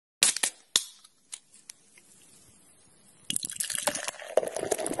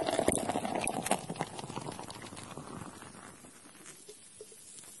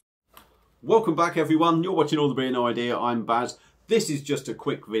Welcome back everyone, you're watching All the Beer No Idea, I'm Baz. This is just a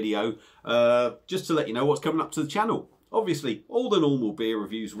quick video, just to let you know what's coming up to the channel. Obviously, all the normal beer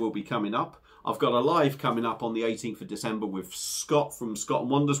reviews will be coming up. I've got a live coming up on the 18th of December with Scott from Scott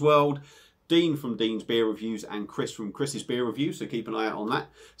and Wonders World, Dean from Dean's Beer Reviews and Chris from Chris's Beer Review, so keep an eye out on that.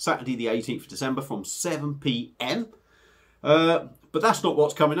 Saturday the 18th of December from 7 PM. But that's not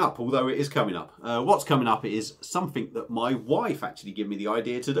what's coming up, although it is coming up. What's coming up is something that my wife actually gave me the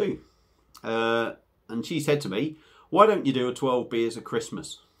idea to do. And she said to me, why don't you do a 12 beers at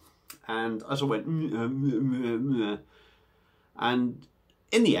Christmas? And as I went, and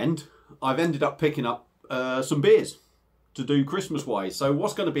in the end, I've ended up picking up some beers to do Christmas-wise. So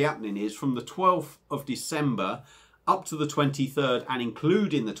what's going to be happening is from the 12th of December up to the 23rd, and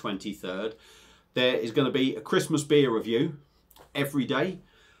including the 23rd, there is going to be a Christmas beer review every day.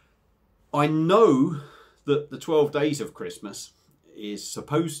 I know that the 12 days of Christmas is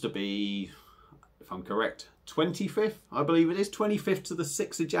supposed to be, if I'm correct, 25th, I believe it is, 25th to the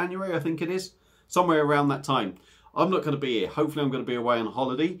 6th of January, I think it is, somewhere around that time. I'm not going to be here. Hopefully I'm going to be away on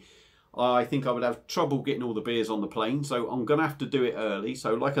holiday. I think I would have trouble getting all the beers on the plane, so I'm going to have to do it early.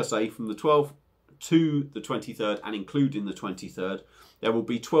 So like I say, from the 12th to the 23rd, and including the 23rd, there will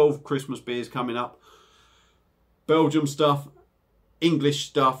be 12 Christmas beers coming up. Belgium stuff, English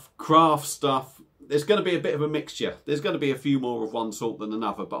stuff, craft stuff. There's going to be a bit of a mixture. There's going to be a few more of one sort than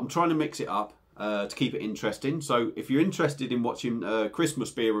another, but I'm trying to mix it up to keep it interesting. So if you're interested in watching Christmas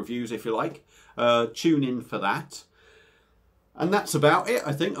beer reviews, if you like, tune in for that. And that's about it,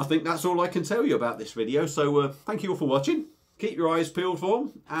 I think. I think that's all I can tell you about this video. So thank you all for watching. Keep your eyes peeled for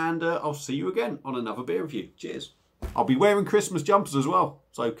them, and I'll see you again on another beer review. Cheers. I'll be wearing Christmas jumpers as well,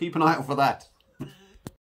 so keep an eye out for that.